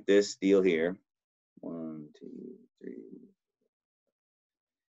going to look at this deal here. 1, 2, 3,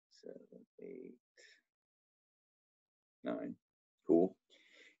 7, 8, 9. Cool.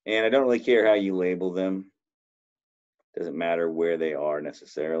 And I don't really care how you label them. Doesn't matter where they are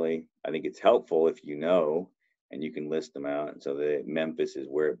necessarily. I think it's helpful if you know and you can list them out. And so that Memphis is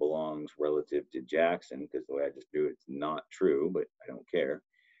where it belongs relative to Jackson, because the way I just do it's not true, but I don't care.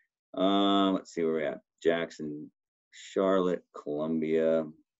 Let's see where we're at. Jackson, Charlotte, Columbia,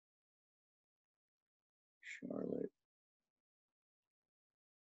 Charlotte,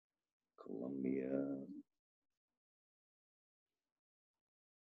 Columbia,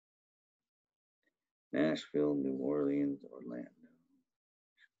 Nashville, New Orleans, Orlando.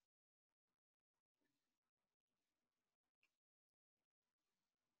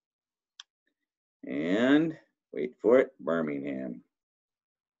 And wait for it, Birmingham.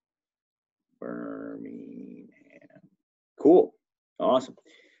 Birmingham. Cool. Awesome.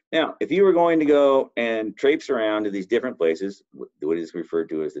 Now, if you were going to go and traipse around to these different places, what is referred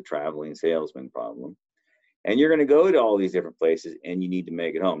to as the traveling salesman problem, and you're going to go to all these different places and you need to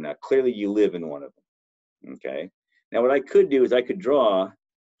make it home. Now, clearly you live in one of them. Okay. Now, what I could do is I could draw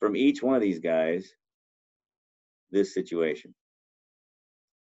from each one of these guys this situation.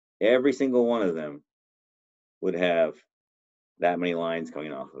 Every single one of them would have that many lines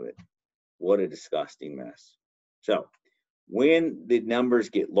coming off of it. What a disgusting mess. So when the numbers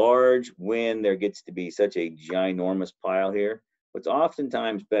get large, when there gets to be such a ginormous pile here, what's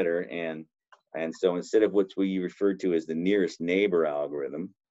oftentimes better, and so instead of what we referred to as the nearest neighbor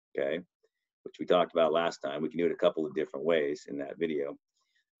algorithm, okay, which we talked about last time, we can do it a couple of different ways in that video.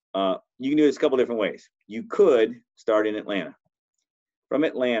 You can do this a couple different ways. You could start in Atlanta. From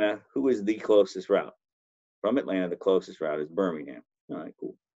Atlanta, who is the closest route? From Atlanta, the closest route is Birmingham. All right,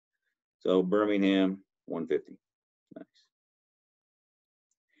 cool. So Birmingham, 150. Nice.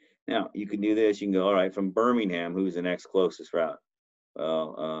 Now, you can do this. You can go, all right, from Birmingham, who's the next closest route?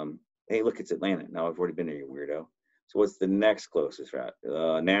 Well, hey, look, it's Atlanta. Now, I've already been there, you weirdo. So what's the next closest route?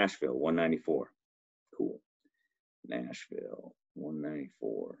 Nashville, 194. Cool. Nashville,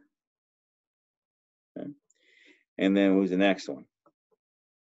 194. Okay. And then who's the next one?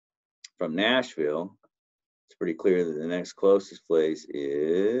 From Nashville, it's pretty clear that the next closest place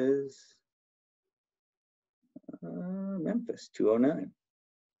is Memphis, 209.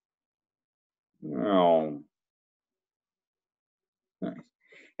 Oh, nice.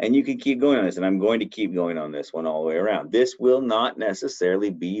 And you can keep going on this, and I'm going to keep going on this one all the way around. This will not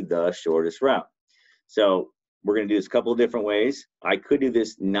necessarily be the shortest route. So we're going to do this a couple of different ways. I could do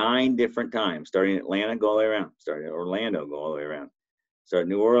this 9 different times, starting at Atlanta, go all the way around, starting at Orlando, go all the way around, start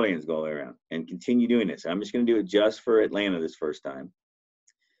New Orleans, go all the way around, and continue doing this. I'm just going to do it just for Atlanta this first time.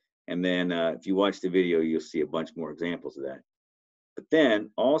 And then if you watch the video, you'll see a bunch more examples of that. But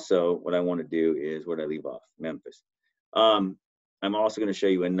then also what I want to do is, what I leave off? Memphis. I'm also going to show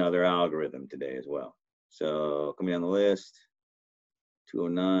you another algorithm today as well. So coming down the list,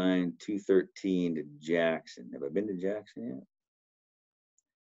 209, 213 to Jackson. Have I been to Jackson yet?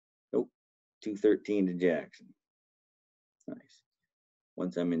 Nope. 213 to Jackson. Nice.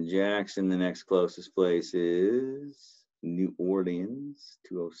 Once I'm in Jackson, the next closest place is New Orleans,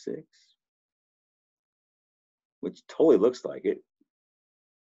 206, which totally looks like it.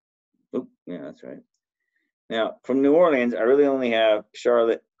 Oh, yeah, that's right. Now, from New Orleans, I really only have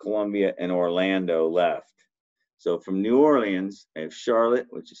Charlotte, Columbia, and Orlando left. So from New Orleans, I have Charlotte,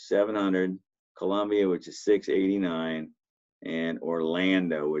 which is 700, Columbia, which is 689, and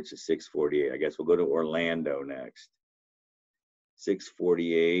Orlando, which is 648. I guess we'll go to Orlando next.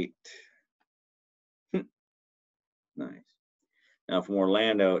 648. Nice. Now from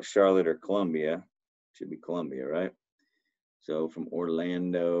Orlando, Charlotte or Columbia. Should be Columbia, right? So from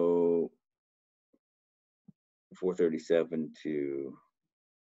Orlando, 437 to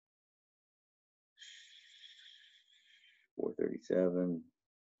 437.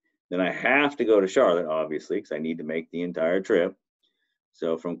 Then I have to go to Charlotte, obviously, because I need to make the entire trip.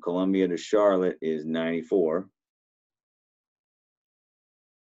 So from Columbia to Charlotte is 94.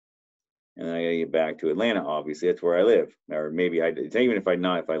 And then I gotta get back to Atlanta, obviously, that's where I live. Or maybe it's not even if I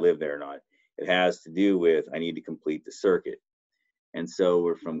live there or not. It has to do with, I need to complete the circuit. And so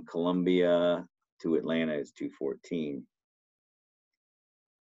we're from Columbia to Atlanta is 214.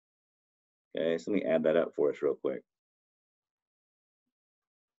 Okay, so let me add that up for us real quick.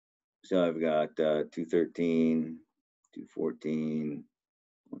 So I've got 213, 214,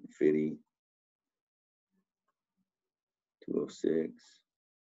 150, 206,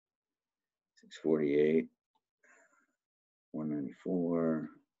 648, 194,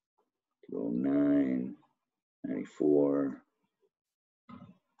 209, 94,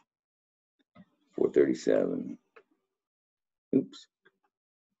 437. Oops.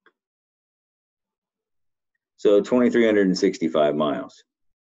 So 2,365 miles.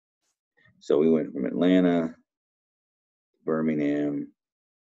 So we went from Atlanta to Birmingham.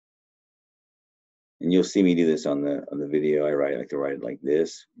 And you'll see me do this on the video. I like to write it like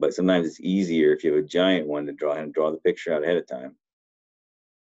this, but sometimes it's easier if you have a giant one to draw the picture out ahead of time.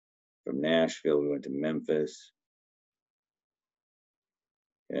 From Nashville, we went to Memphis.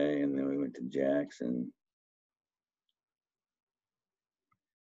 Okay, and then we went to Jackson.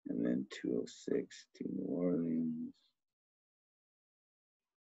 And then 206 to New Orleans.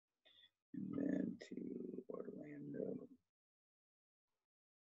 And then to Orlando.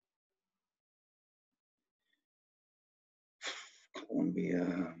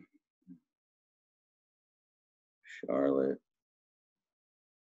 Columbia. Charlotte.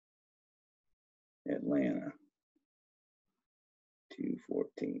 Atlanta.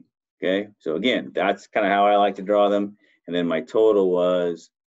 214. Okay, so again, that's kind of how I like to draw them. And then my total was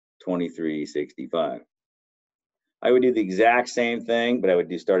 2,365. I would do the exact same thing, but I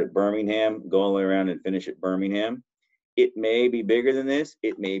would start at Birmingham, go all the way around and finish at Birmingham. It may be bigger than this.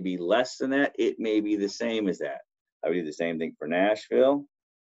 It may be less than that. It may be the same as that. I would do the same thing for Nashville,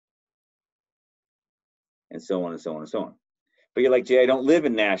 and so on and so on and so on. But you're like, Jay, I don't live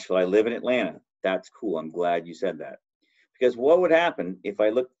in Nashville. I live in Atlanta. That's cool. I'm glad you said that. Because what would happen if I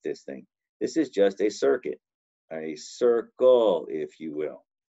looked at this thing? This is just a circuit, a circle, if you will.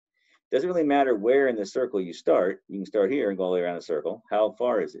 Doesn't really matter where in the circle you start. You can start here and go all the way around the circle. How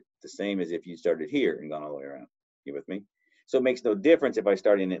far is it? The same as if you started here and gone all the way around. You with me? So it makes no difference if I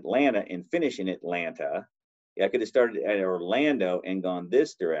start in Atlanta and finish in Atlanta. Yeah, I could have started at Orlando and gone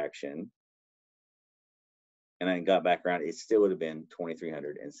this direction, and I got back around. It still would have been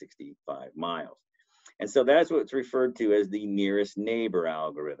 2,365 miles. And so that's what's referred to as the nearest neighbor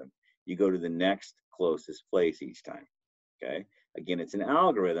algorithm. You go to the next closest place each time. Okay. Again, it's an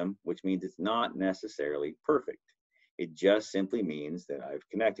algorithm, which means it's not necessarily perfect. It just simply means that I've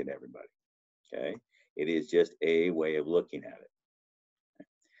connected everybody. Okay. It is just a way of looking at it.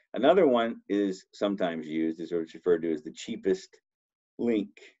 Another one is sometimes used, is what's referred to as the cheapest link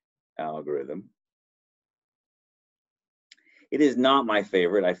algorithm. It is not my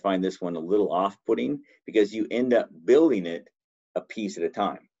favorite. I find this one a little off-putting because you end up building it a piece at a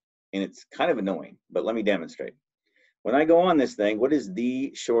time. And it's kind of annoying, but let me demonstrate. When I go on this thing, what is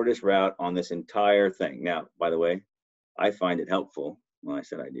the shortest route on this entire thing? Now, by the way, I find it helpful. Well, I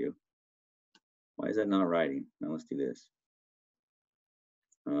said I do. Why is that not writing? Now let's do this.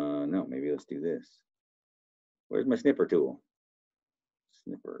 No, maybe let's do this. Where's my snipper tool?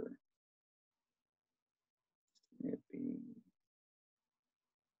 Snipper. Snipping.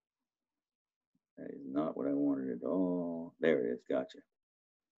 That is not what I wanted at all. There it is. Gotcha.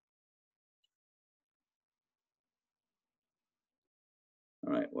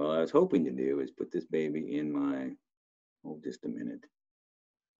 All right, well, I was hoping to do is put this baby in my, oh, just a minute.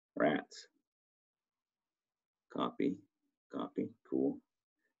 Rats. Copy, copy, cool.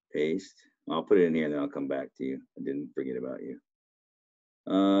 Paste. I'll put it in here and then I'll come back to you. I didn't forget about you.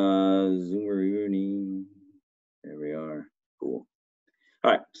 Zoomer. There we are. Cool.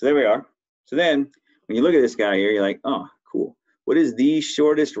 All right, so there we are. So then when you look at this guy here, you're like, oh, cool. What is the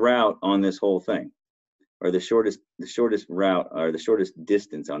shortest route on this whole thing? Or the shortest route or the shortest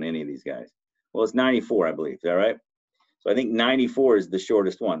distance on any of these guys? Well, it's 94, I believe. Is that right? So I think 94 is the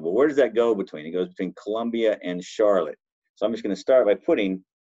shortest one. Well, where does that go between? It goes between Columbia and Charlotte. So I'm just going to start by putting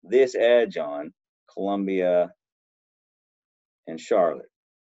this edge on Columbia and Charlotte.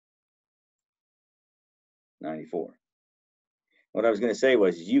 94. What I was going to say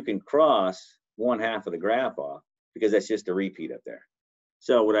was you can cross one half of the graph off because that's just a repeat up there.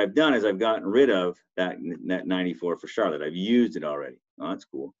 So what I've done is I've gotten rid of that 94 for Charlotte. I've used it already. Oh, that's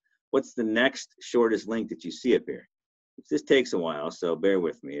cool. What's the next shortest link that you see up here? This takes a while, so bear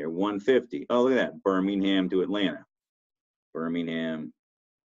with me here. 150. Oh, look at that. Birmingham to Atlanta. Birmingham,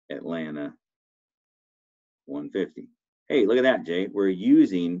 Atlanta, 150. Hey, look at that, Jay. We're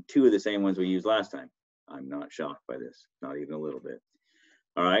using two of the same ones we used last time. I'm not shocked by this, not even a little bit.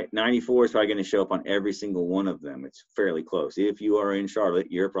 All right, 94 is probably going to show up on every single one of them. It's fairly close. If you are in Charlotte,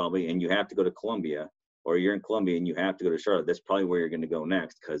 you're probably, and you have to go to Columbia, or you're in Columbia and you have to go to Charlotte, that's probably where you're going to go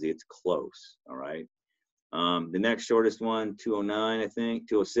next because it's close, all right? The next shortest one, 209, I think,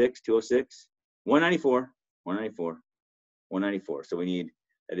 206, 194, 194, 194. So we need,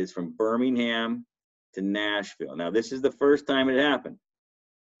 that is from Birmingham to Nashville. Now, this is the first time it happened.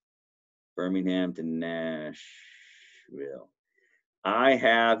 Birmingham to Nashville. Nashville. I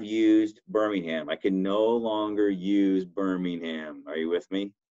have used Birmingham. I can no longer use Birmingham. Are you with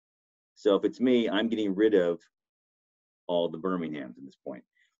me? So if it's me, I'm getting rid of all the Birminghams at this point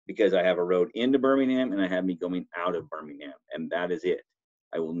because I have a road into Birmingham and I have me going out of Birmingham, and that is it.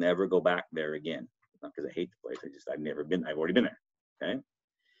 I will never go back there again. Not because I hate the place. I've never been. I've already been there. Okay.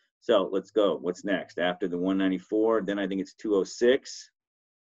 So let's go. What's next? After the 194, then I think it's 206. Is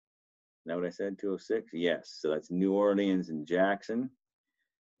that what I said? 206? Yes. So that's New Orleans and Jackson.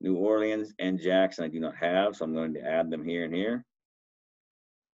 New Orleans and Jackson I do not have, so I'm going to add them here and here.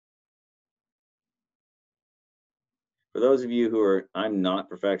 For those of you who are, I'm not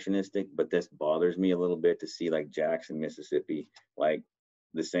perfectionistic, but this bothers me a little bit to see like Jackson, Mississippi, like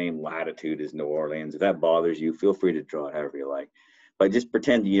the same latitude as New Orleans. If that bothers you, feel free to draw it however you like. But just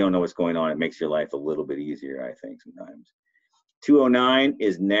pretend you don't know what's going on. It makes your life a little bit easier, I think, sometimes. 209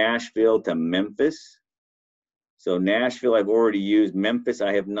 is Nashville to Memphis. So Nashville I've already used. Memphis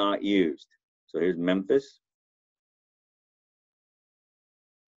I have not used. So here's Memphis.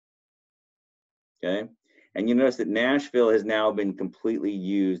 Okay. And you notice that Nashville has now been completely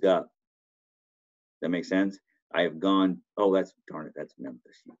used up. That makes sense? I have gone, oh, that's, darn it, that's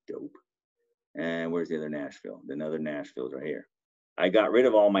Memphis, you dope. And where's the other Nashville? The other Nashville's right here. I got rid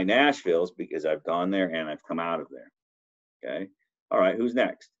of all my Nashvilles because I've gone there and I've come out of there. Okay. All right, who's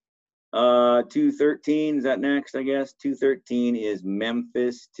next? 213, is that next, I guess? 213 is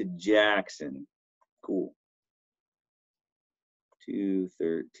Memphis to Jackson. Cool.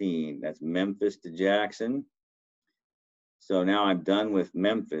 213, that's Memphis to Jackson. So now I'm done with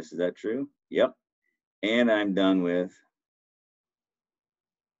Memphis, is that true? Yep. And I'm done with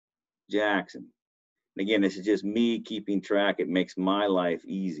Jackson. And again, this is just me keeping track. It makes my life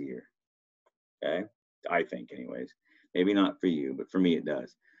easier. Okay, I think anyways. Maybe not for you, but for me it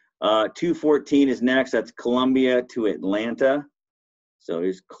does. 214 is next. That's Columbia to Atlanta. So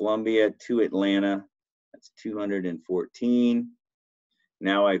here's Columbia to Atlanta. That's 214.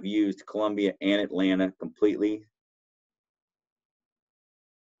 Now I've used Columbia and Atlanta completely.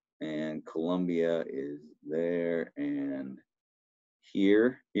 And Columbia is there and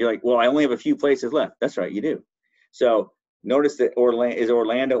here. You're like, well, I only have a few places left. That's right, you do. So notice that is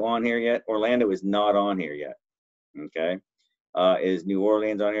Orlando on here yet? Orlando is not on here yet. Okay. Is New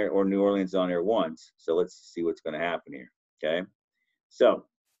Orleans on here? Or New Orleans on here once. So let's see what's going to happen here. Okay. So,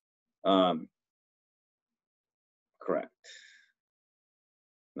 correct.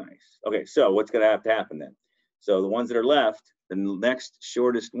 Nice. Okay. So what's going to have to happen then? So the ones that are left, the next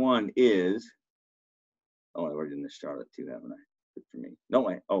shortest one is, oh, I already did this Charlotte too, haven't I? Good for me. No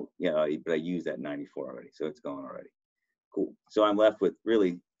way. Oh, yeah, but I used that 94 already, so it's gone already. Cool. So I'm left with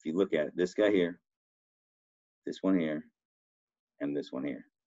really, if you look at it, this guy here, this one here, and this one here.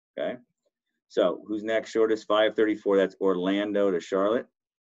 Okay. So who's next shortest? 534. That's Orlando to Charlotte.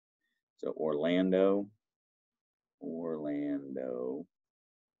 So Orlando.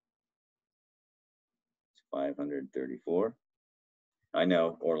 534. I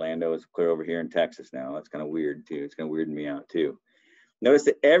know Orlando is clear over here in Texas now. That's kind of weird too. It's going to weird me out too. Notice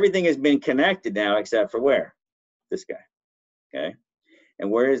that everything has been connected now except for where? This guy. Okay. And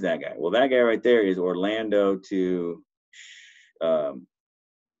where is that guy? Well, that guy right there is Orlando to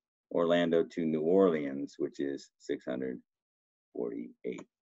New Orleans, which is 648.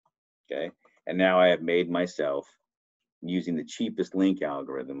 Okay. And now I have made myself, using the cheapest link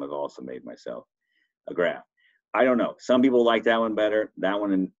algorithm, I've also made myself a graph. I don't know. Some people like that one better. That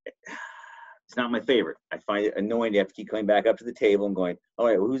one, it's not my favorite. I find it annoying to have to keep coming back up to the table and going, all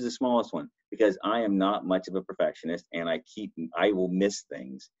right, well, who's the smallest one? Because I am not much of a perfectionist and I will miss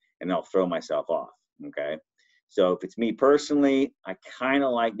things and I'll throw myself off. Okay. So if it's me personally, I kind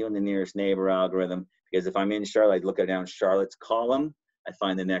of like doing the nearest neighbor algorithm because if I'm in Charlotte, I look down Charlotte's column, I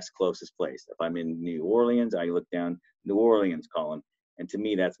find the next closest place. If I'm in New Orleans, I look down New Orleans column. And to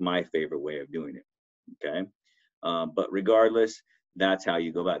me, that's my favorite way of doing it. Okay. But regardless, that's how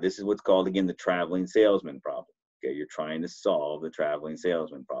you go about it. This is what's called, again, the traveling salesman problem. Okay. You're trying to solve the traveling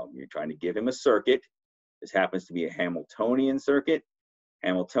salesman problem. You're trying to give him a circuit. This happens to be a Hamiltonian circuit.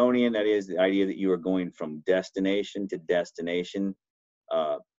 Hamiltonian, that is the idea that you are going from destination to destination.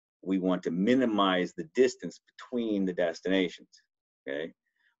 We want to minimize the distance between the destinations. Okay.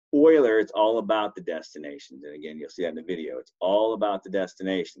 Euler, it's all about the destinations. And again, you'll see that in the video. It's all about the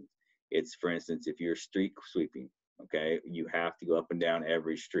destinations. It's, for instance, if you're street sweeping, okay, you have to go up and down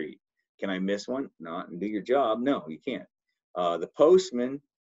every street. Can I miss one? Not and do your job? No, you can't. The postman,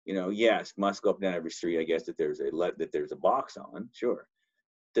 you know, yes, must go up and down every street. I guess that there's a box on, sure.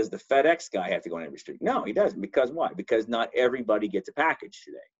 Does the FedEx guy have to go on every street? No, he doesn't. Because why? Because not everybody gets a package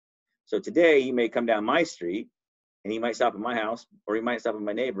today. So today you may come down my street And he might stop at my house, or he might stop at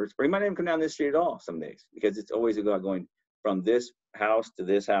my neighbor's, or he might not even come down this street at all some days, because it's always about going from this house to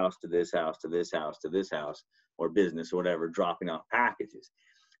this house to this house to this house to this house, or business or whatever, dropping off packages.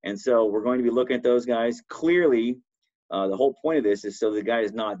 And so we're going to be looking at those guys. Clearly, the whole point of this is so the guy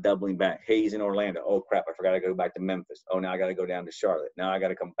is not doubling back. Hey, he's in Orlando. Oh, crap, I forgot to go back to Memphis. Oh, now I got to go down to Charlotte. Now I got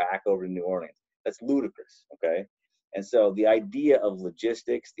to come back over to New Orleans. That's ludicrous, okay? And so the idea of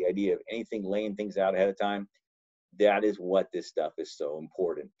logistics, the idea of anything, laying things out ahead of time, that is what this stuff is so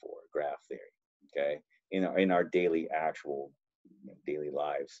important for, graph theory, okay? In our daily actual, daily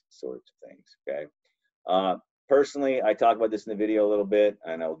lives sorts of things, okay? Personally, I talk about this in the video a little bit,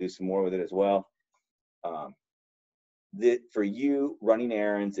 and I'll do some more with it as well. For you running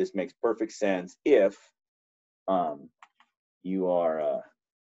errands, this makes perfect sense if you are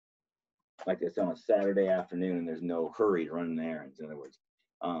like this on a Saturday afternoon and there's no hurry to run errands. In other words,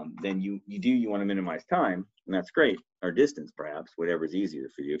 then you want to minimize time, and that's great, or distance perhaps, whatever's easier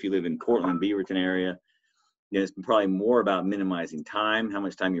for you. If you live in Portland, Beaverton area, then it's probably more about minimizing time, how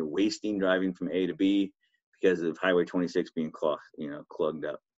much time you're wasting driving from A to B because of Highway 26 being plugged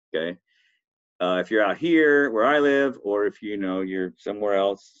up. Okay. If you're out here where I live, or if you're somewhere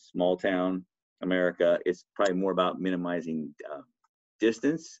else, small town America, it's probably more about minimizing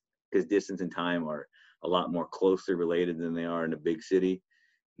distance, because distance and time are a lot more closely related than they are in a big city.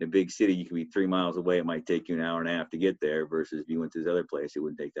 In a big city, you can be 3 miles away. It might take you an hour and a half to get there, versus if you went to this other place, it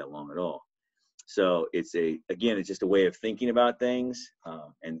wouldn't take that long at all. So it's just a way of thinking about things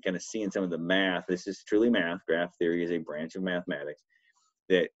and kind of seeing some of the math. This is truly math. Graph theory is a branch of mathematics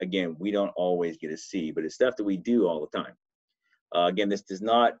that, again, we don't always get to see, but it's stuff that we do all the time. Again, this does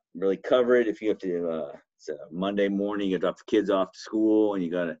not really cover it. If you have to, it's a Monday morning, you got to drop the kids off to school, and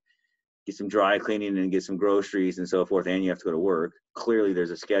you got to get some dry cleaning and get some groceries and so forth, and you have to go to work. Clearly,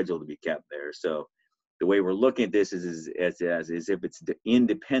 there's a schedule to be kept there. So the way we're looking at this is as if it's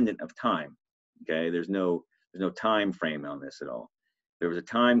independent of time. Okay, there's no time frame on this at all. There was a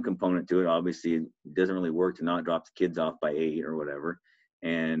time component to it. Obviously, it doesn't really work to not drop the kids off by 8 or whatever,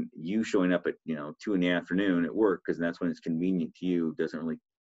 and you showing up at 2 in the afternoon at work because that's when it's convenient to you doesn't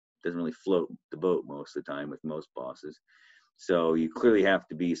really float the boat most of the time with most bosses. So you clearly have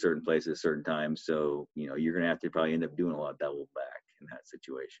to be certain places at certain times. So you're going to have to probably end up doing a lot of double back in that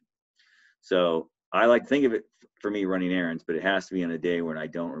situation. So I like to think of it, for me, running errands, but it has to be on a day when I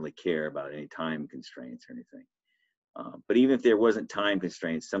don't really care about any time constraints or anything. But even if there wasn't time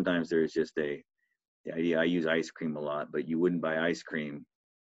constraints, sometimes there's just the idea. I use ice cream a lot, but you wouldn't buy ice cream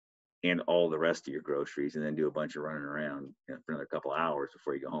and all the rest of your groceries and then do a bunch of running around for another couple hours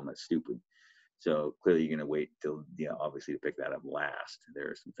before you go home. That's stupid. So clearly you're going to wait till, obviously, to pick that up last. There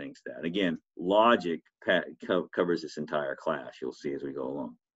are some things that, again, logic covers this entire class. You'll see as we go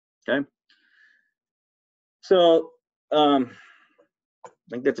along. Okay. So I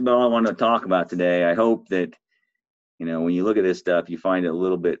think that's about all I wanted to talk about today. I hope that, when you look at this stuff, you find it a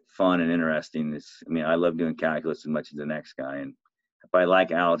little bit fun and interesting. I love doing calculus as much as the next guy, and if I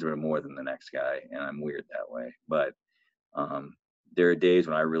like algebra more than the next guy, and I'm weird that way, but there are days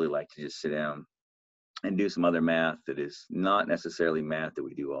when I really like to just sit down and do some other math that is not necessarily math that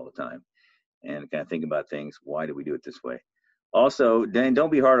we do all the time, and kind of think about things. Why do we do it this way? Also, Dan,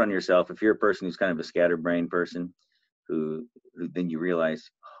 don't be hard on yourself. If you're a person who's kind of a scatterbrained person, who then you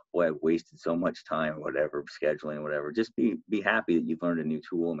realize, boy, I've wasted so much time, whatever, scheduling, whatever. Just be happy that you've learned a new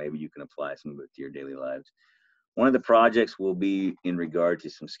tool. Maybe you can apply some of it to your daily lives. One of the projects will be in regard to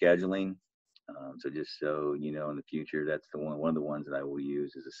some scheduling. So just so you know, in the future, that's one of the ones that I will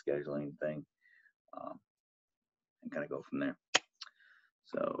use as a scheduling thing, and kind of go from there.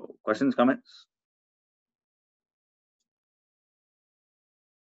 So, questions, comments?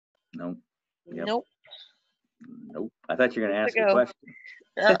 No. Yep. Nope. Nope. I thought you were going to ask a question.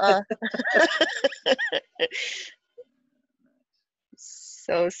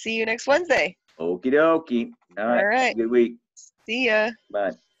 So see you next Wednesday. Okie dokie. All right. All right. Good week. See ya.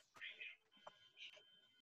 Bye.